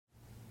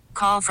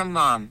call from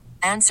mom.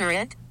 Answer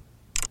it.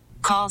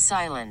 Call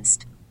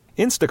silenced.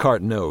 Instacart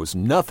knows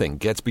nothing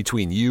gets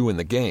between you and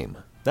the game.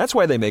 That's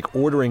why they make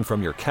ordering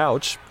from your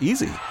couch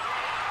easy.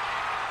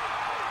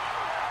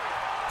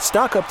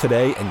 Stock up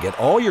today and get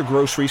all your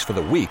groceries for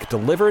the week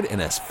delivered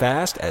in as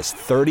fast as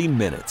 30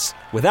 minutes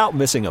without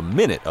missing a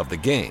minute of the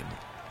game.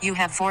 You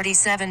have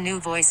 47 new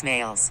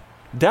voicemails.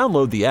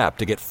 Download the app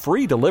to get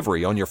free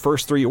delivery on your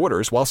first 3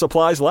 orders while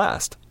supplies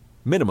last.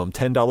 Minimum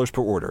 $10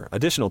 per order.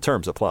 Additional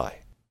terms apply.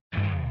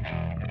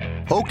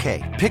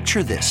 Okay,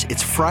 picture this.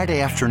 It's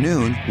Friday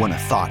afternoon when a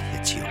thought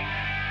hits you.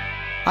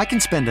 I can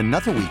spend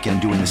another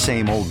weekend doing the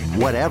same old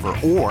whatever,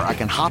 or I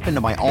can hop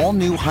into my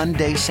all-new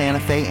Hyundai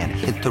Santa Fe and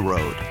hit the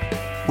road.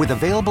 With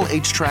available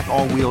H-Track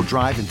all-wheel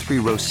drive and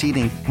 3-row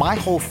seating, my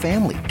whole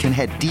family can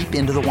head deep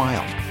into the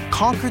wild.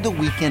 Conquer the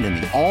weekend in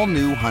the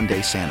all-new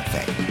Hyundai Santa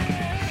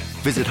Fe.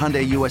 Visit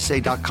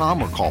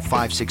HyundaiUSA.com or call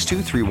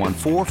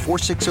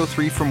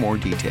 562-314-4603 for more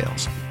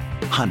details.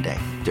 Hyundai,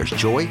 there's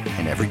joy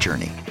in every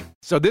journey.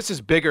 So this is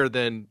bigger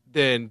than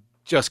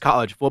just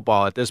college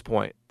football at this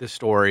point, this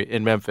story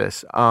in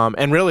Memphis.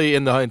 And really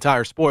in the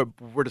entire sport,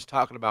 we're just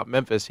talking about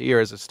Memphis here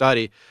as a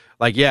study.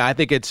 Like, yeah, I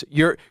think it's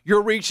you're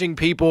reaching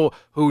people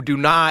who do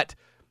not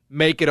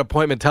make it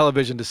appointment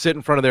television to sit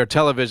in front of their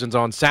televisions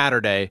on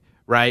Saturday,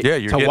 right? Yeah,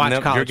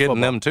 you're getting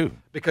them too.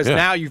 Because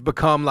now you've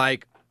become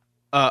like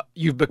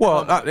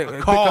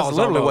because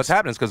literally what's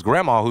happening is because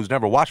grandma, who's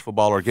never watched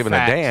football or given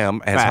a damn,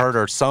 has heard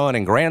her son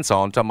and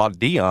grandson talking about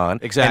Deion.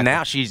 Exactly. And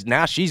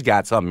now she's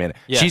got something in it.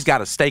 Yes. She's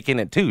got a stake in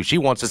it too. She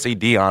wants to see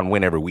Deion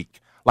win every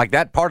week. Like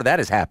that part of that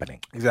is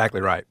happening.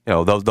 Exactly right. You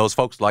know, those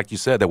folks, like you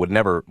said, that would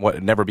never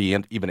be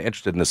even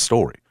interested in this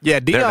story. Yeah,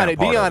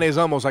 Deion is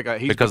almost like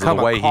he's become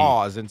a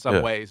cause in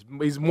some ways.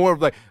 He's more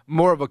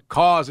of a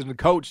cause and a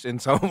coach in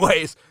some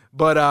ways,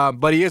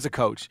 but he is a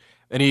coach.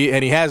 And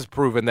he has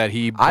proven that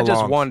he belongs. I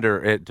just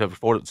wonder,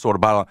 sort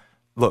of bottom.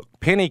 Look,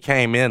 Penny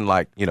came in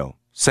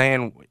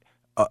saying,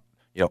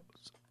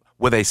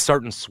 with a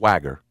certain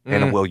swagger,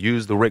 and we'll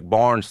use the Rick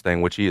Barnes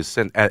thing, which he has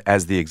sent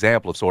as the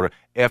example of sort of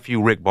F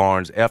you, Rick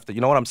Barnes, you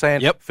know what I'm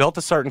saying? Yep. Felt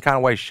a certain kind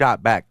of way,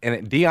 shot back,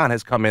 and Deion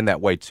has come in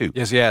that way too.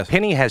 Yes.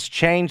 Penny has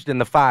changed in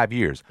the 5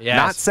 years. Yes.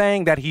 Not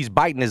saying that he's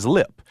biting his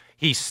lip.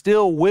 He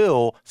still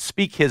will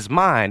speak his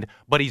mind,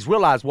 but he's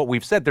realized what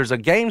we've said. There's a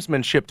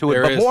gamesmanship to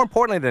it. But more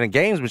importantly than a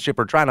gamesmanship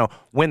or trying to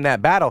win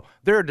that battle,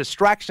 there are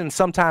distractions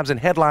sometimes in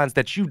headlines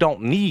that you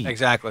don't need.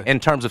 Exactly.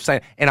 In terms of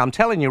saying, and I'm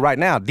telling you right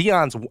now,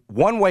 Deion's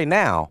one way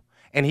now,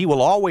 and he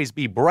will always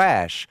be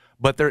brash,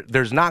 but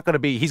there's not going to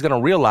be, he's going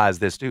to realize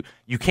this too.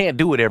 You can't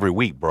do it every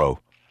week, bro.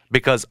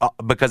 Because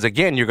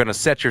again, you're going to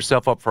set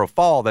yourself up for a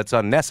fall that's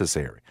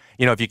unnecessary.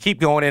 You know, if you keep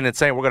going in and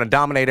saying we're going to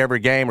dominate every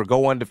game or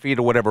go undefeated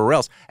or whatever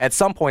else, at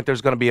some point there's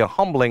going to be a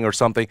humbling or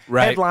something.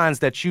 Right. Headlines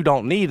that you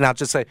don't need. And I'll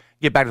just say,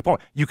 get back to the point.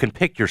 You can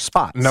pick your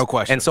spots. No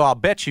question. And so I'll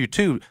bet you,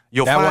 too,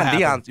 you'll find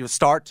Deion, you'll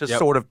start to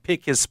sort of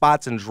pick his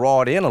spots and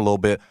draw it in a little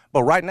bit.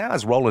 But right now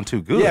it's rolling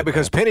too good. Yeah,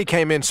 because Penny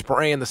came in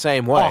spraying the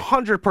same way.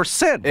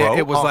 100%, bro.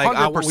 It was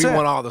 100%. We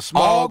want all the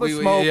smoke. All the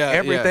smoke,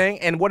 everything.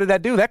 Yeah. And what did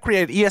that do? That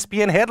created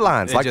ESPN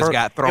headlines. It just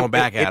got thrown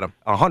back at him.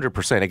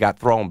 100%. It got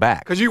thrown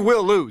back. Because you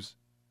will lose.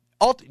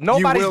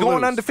 Nobody's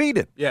going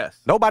undefeated. Yes.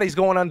 Nobody's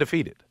going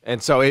undefeated.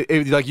 And so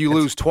it like you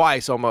lose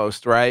twice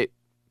almost, right?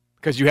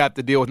 Because you have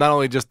to deal with not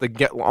only just the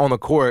get on the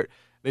court,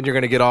 then you're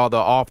going to get all the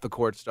off the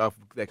court stuff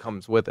that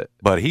comes with it.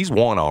 But he's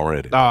won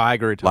already. Oh, I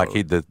agree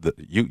totally. Like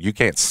you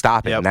can't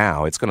stop it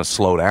now. It's going to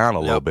slow down a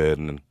little bit,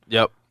 and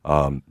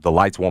the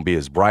lights won't be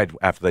as bright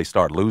after they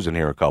start losing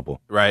here a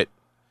couple. Right.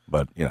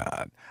 But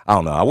I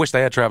don't know. I wish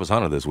they had Travis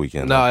Hunter this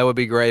weekend. No, it would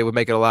be great. It would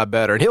make it a lot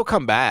better, and he'll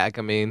come back.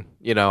 I mean,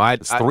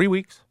 it's 3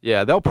 weeks.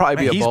 Yeah, they'll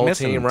probably be a bowl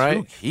team, right?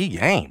 Two key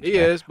games. He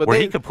is, but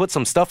he could put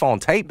some stuff on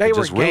tape. They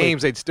were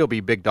games they'd still be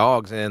big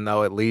dogs in,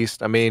 though. At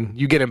least, I mean,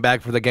 you get him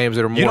back for the games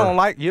that are more.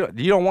 You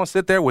don't want to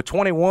sit there with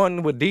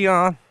 21 with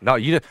Deion. No,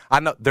 I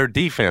know their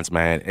defense,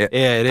 man. It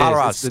is.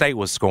 Colorado State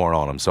was scoring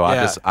on them, so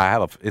it's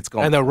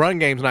going. And the run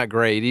game's not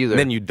great either. And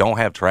then you don't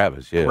have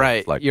Travis. Yeah,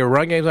 right. Your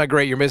run game's not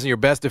great. You're missing your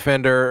best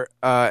defender.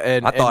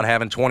 And I thought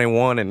having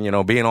 21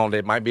 and being on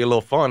it might be a little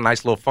fun,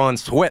 nice little fun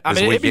sweat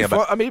this weekend.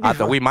 I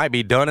thought we might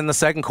be done in the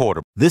second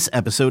quarter. This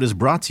episode is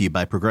brought to you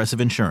by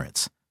Progressive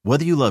Insurance.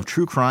 Whether you love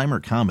true crime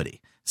or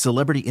comedy,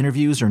 celebrity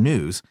interviews or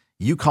news,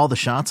 you call the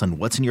shots on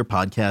what's in your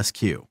podcast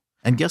queue.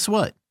 And guess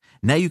what?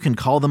 Now you can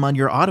call them on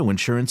your auto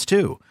insurance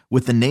too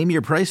with the Name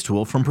Your Price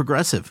tool from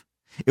Progressive.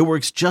 It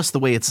works just the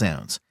way it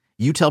sounds.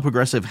 You tell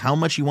Progressive how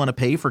much you want to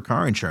pay for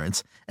car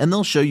insurance, and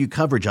they'll show you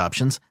coverage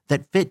options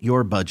that fit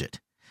your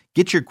budget.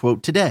 Get your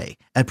quote today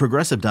at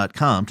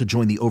Progressive.com to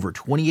join the over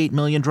 28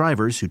 million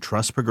drivers who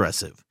trust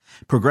Progressive.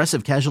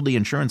 Progressive Casualty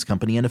Insurance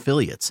Company and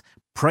Affiliates.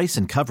 Price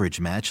and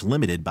coverage match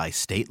limited by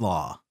state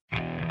law.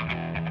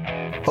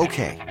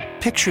 Okay,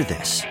 picture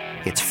this.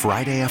 It's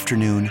Friday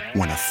afternoon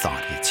when a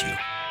thought hits you.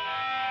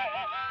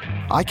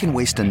 I can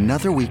waste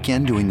another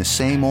weekend doing the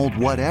same old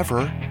whatever,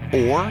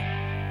 or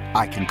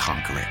I can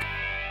conquer it.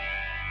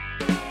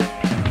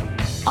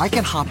 I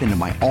can hop into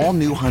my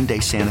all-new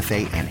Hyundai Santa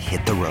Fe and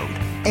hit the road.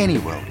 Any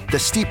road. The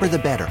steeper, the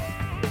better.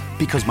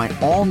 Because my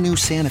all-new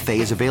Santa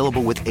Fe is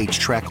available with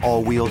H-Track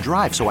all-wheel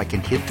drive, so I can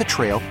hit the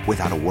trail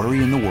without a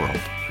worry in the world.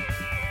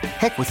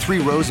 Heck, with 3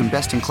 rows and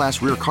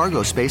best-in-class rear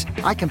cargo space,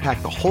 I can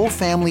pack the whole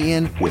family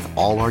in with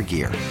all our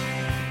gear.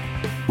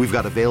 We've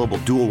got available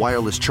dual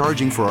wireless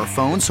charging for our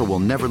phones, so we'll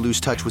never lose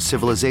touch with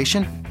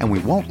civilization, and we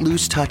won't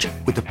lose touch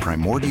with the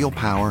primordial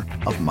power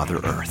of Mother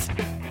Earth.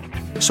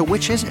 So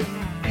which is it?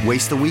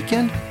 Waste the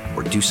weekend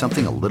or do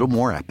something a little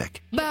more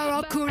epic?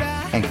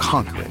 And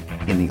conquer it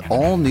in the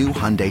all-new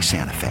Hyundai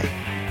Santa Fe.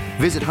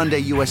 Visit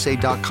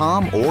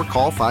HyundaiUSA.com or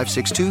call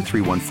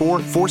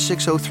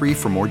 562-314-4603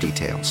 for more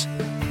details.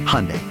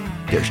 Hyundai,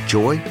 there's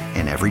joy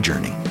in every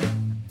journey.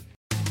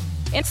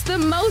 It's the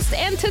most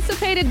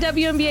anticipated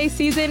WNBA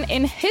season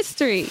in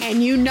history.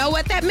 And you know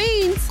what that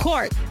means.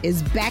 Court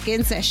is back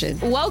in session.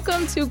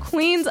 Welcome to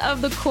Queens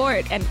of the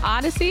Court, an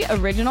Odyssey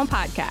original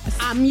podcast.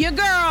 I'm your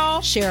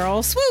girl,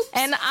 Cheryl Swoop.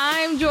 And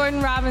I'm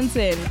Jordan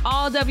Robinson.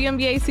 All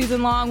WNBA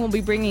season long, we'll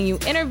be bringing you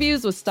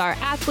interviews with star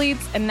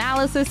athletes,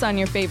 analysis on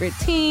your favorite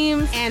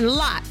teams, and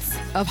lots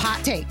of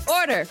hot takes.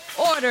 Order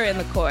in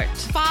the court.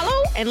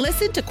 Follow and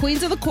listen to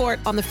Queens of the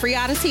Court on the free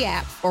Odyssey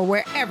app or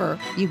wherever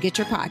you get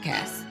your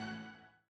podcasts.